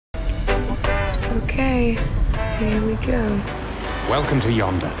Okay, here we go. Welcome to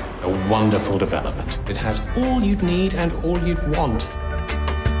Yonder, a wonderful development. It has all you'd need and all you'd want.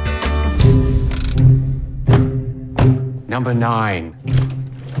 Number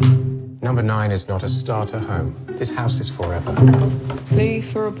 9. Number 9 is not a starter home. This house is forever. Leave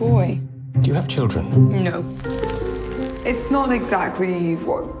for a boy. Do you have children? No. It's not exactly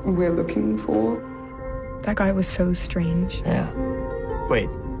what we're looking for. That guy was so strange. Yeah. Wait.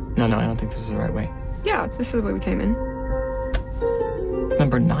 No, I don't think this is the right way. Yeah, this is the way we came in.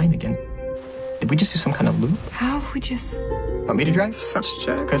 Number 9 again. Did we just do some kind of loop? How have we just... Want me to drive? Such a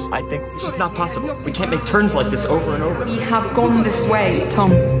jerk. Because I think this is not possible. We can't make turns like this over and over. We have gone this way,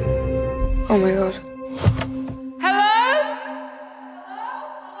 Tom. Oh my god.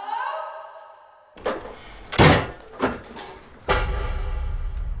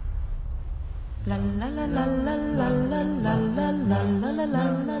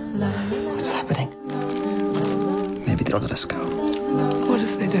 What's happening? Maybe they'll let us go. What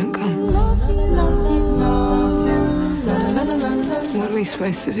if they don't come? What are we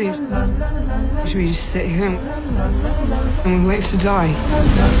supposed to do? Should we just sit here and we wait to die?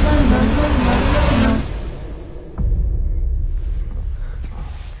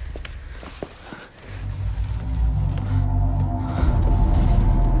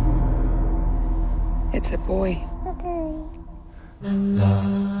 It's a boy.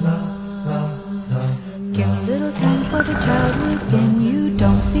 Give a little time for the child within you.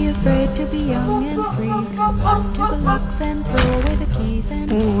 Don't be afraid to be young and free. Run to the locks and throw away the keys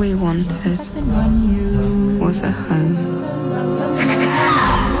and All we wanted run you. was a home.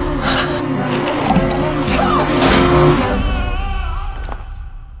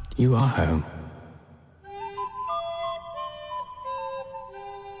 You are home.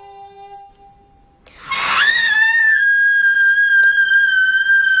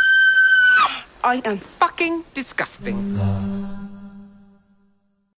 I am fucking disgusting.